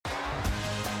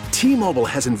T-Mobile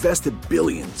has invested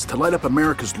billions to light up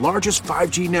America's largest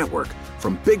 5G network,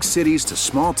 from big cities to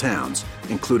small towns,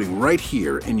 including right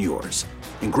here in yours.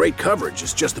 And great coverage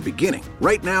is just the beginning.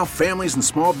 Right now, families and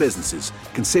small businesses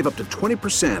can save up to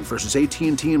 20% versus AT&T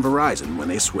and Verizon when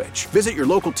they switch. Visit your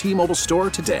local T-Mobile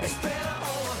store today.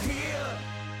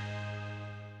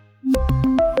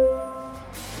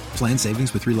 Plan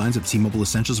savings with 3 lines of T-Mobile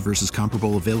Essentials versus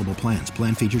comparable available plans.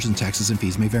 Plan features and taxes and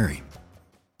fees may vary.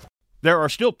 There are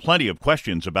still plenty of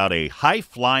questions about a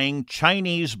high-flying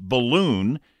Chinese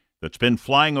balloon that's been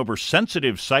flying over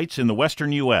sensitive sites in the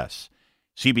western U.S.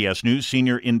 CBS News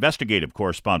senior investigative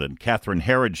correspondent Catherine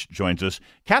Herridge joins us.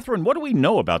 Catherine, what do we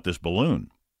know about this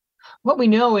balloon? What we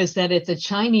know is that it's a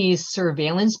Chinese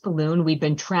surveillance balloon. We've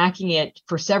been tracking it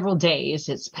for several days.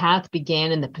 Its path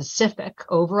began in the Pacific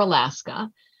over Alaska.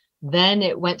 Then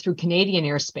it went through Canadian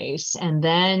airspace and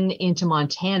then into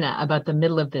Montana about the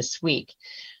middle of this week.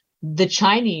 The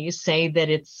Chinese say that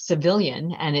it's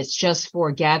civilian and it's just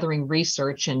for gathering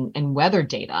research and weather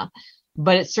data.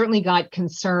 But it certainly got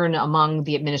concern among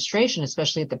the administration,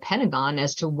 especially at the Pentagon,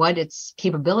 as to what its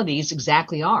capabilities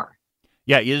exactly are.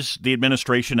 Yeah, is the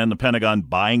administration and the Pentagon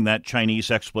buying that Chinese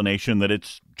explanation that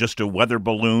it's just a weather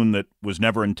balloon that was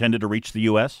never intended to reach the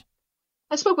U.S.?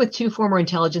 I spoke with 2 former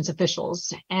intelligence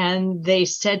officials, and they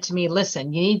said to me,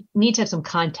 listen, you need to have some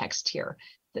context here.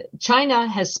 China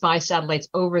has spy satellites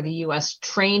over the U.S.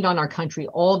 trained on our country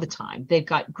all the time. They've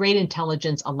got great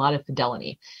intelligence, a lot of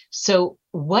fidelity. So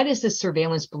what is this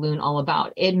surveillance balloon all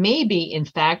about? It may be, in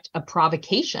fact, a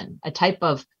provocation, a type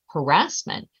of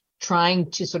harassment,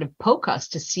 trying to sort of poke us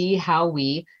to see how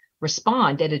we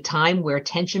respond at a time where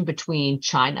tension between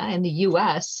China and the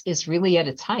U.S. is really at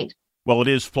its height. Well, it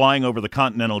is flying over the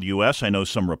continental U.S. I know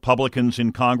some Republicans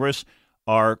in Congress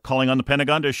are calling on the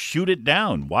Pentagon to shoot it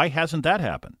down. Why hasn't that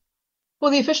happened? Well,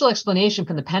 the official explanation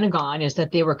from the Pentagon is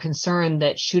that they were concerned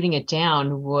that shooting it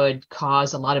down would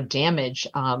cause a lot of damage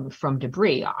from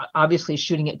debris. Obviously,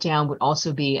 shooting it down would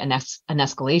also be an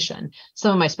escalation.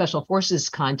 Some of my special forces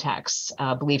contacts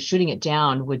believe shooting it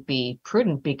down would be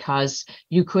prudent because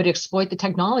you could exploit the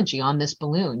technology on this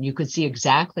balloon. You could see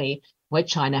exactly what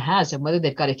China has and whether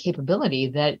they've got a capability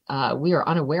that we are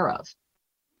unaware of.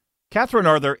 Catherine,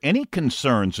 are there any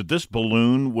concerns that this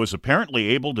balloon was apparently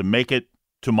able to make it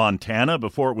to Montana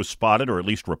before it was spotted or at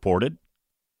least reported?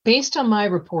 Based on my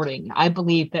reporting, I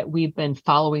believe that we've been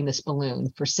following this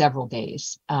balloon for several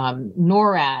days.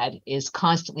 NORAD is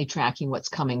constantly tracking what's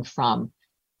coming from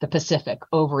the Pacific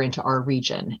over into our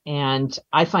region. And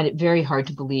I find it very hard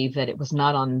to believe that it was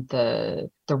not on the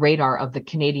radar of the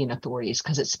Canadian authorities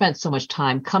because it spent so much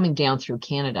time coming down through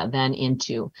Canada, then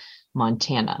into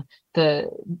Montana. The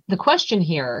question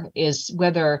here is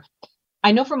whether,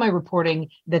 I know from my reporting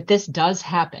that this does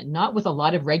happen, not with a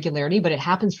lot of regularity, but it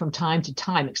happens from time to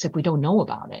time, except we don't know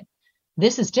about it.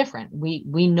 This is different.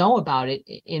 We know about it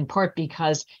in part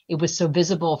because it was so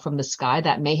visible from the sky.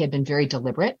 That may have been very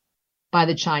deliberate by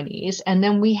the Chinese. And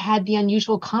then we had the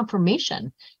unusual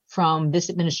confirmation from this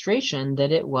administration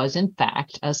that it was, in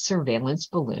fact, a surveillance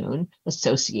balloon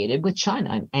associated with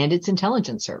China and its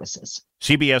intelligence services.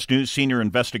 CBS News senior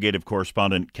investigative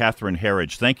correspondent Catherine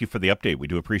Herridge, thank you for the update. We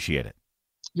do appreciate it.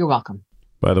 You're welcome.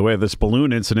 By the way, this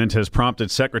balloon incident has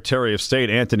prompted Secretary of State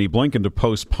Antony Blinken to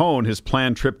postpone his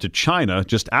planned trip to China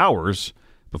just hours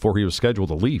before he was scheduled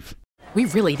to leave. We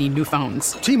really need new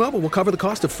phones. T-Mobile will cover the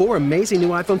cost of 4 amazing new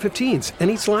iPhone 15s, and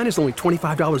each line is only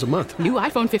 $25 a month. New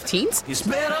iPhone 15s? It's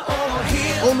better over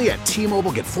here. Only at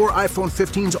T-Mobile, get 4 iPhone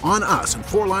 15s on us and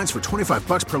 4 lines for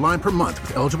 $25 per line per month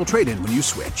with eligible trade-in when you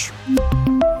switch.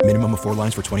 Minimum of 4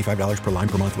 lines for $25 per line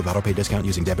per month with autopay discount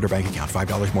using debit or bank account.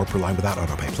 $5 more per line without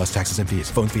autopay, plus taxes and fees.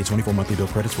 Phone fee at 24 monthly bill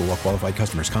credits for well-qualified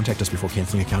customers. Contact us before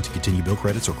canceling account to continue bill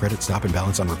credits or credit stop and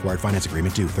balance on required finance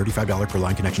agreement due. $35 per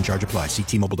line connection charge applies. See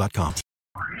T-Mobile.com.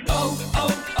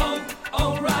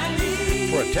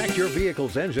 O'Reilly. Protect your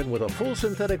vehicle's engine with a full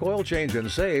synthetic oil change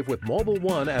and save with Mobil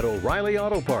 1 at O'Reilly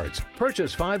Auto Parts.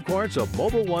 Purchase 5 quarts of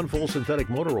Mobil 1 full synthetic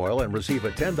motor oil and receive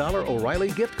a $10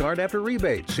 O'Reilly gift card after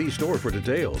rebate. See store for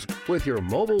details. With your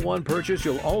Mobil 1 purchase,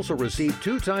 you'll also receive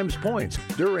 2 times points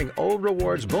during Old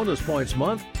Rewards Bonus Points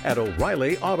Month at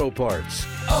O'Reilly Auto Parts.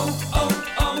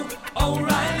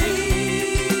 O'Reilly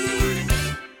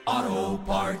Auto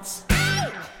Parts.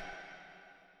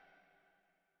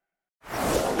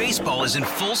 Baseball is in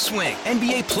full swing.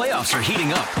 NBA playoffs are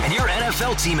heating up, and your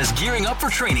NFL team is gearing up for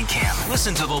training camp.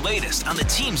 Listen to the latest on the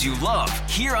teams you love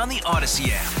here on the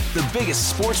Odyssey app. The biggest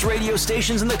sports radio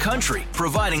stations in the country,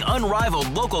 providing unrivaled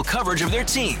local coverage of their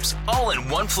teams, all in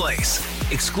one place.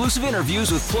 Exclusive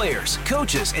interviews with players,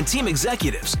 coaches, and team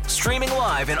executives, streaming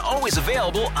live and always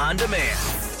available on demand.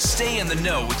 Stay in the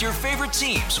know with your favorite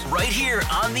teams right here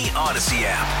on the Odyssey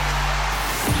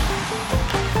app.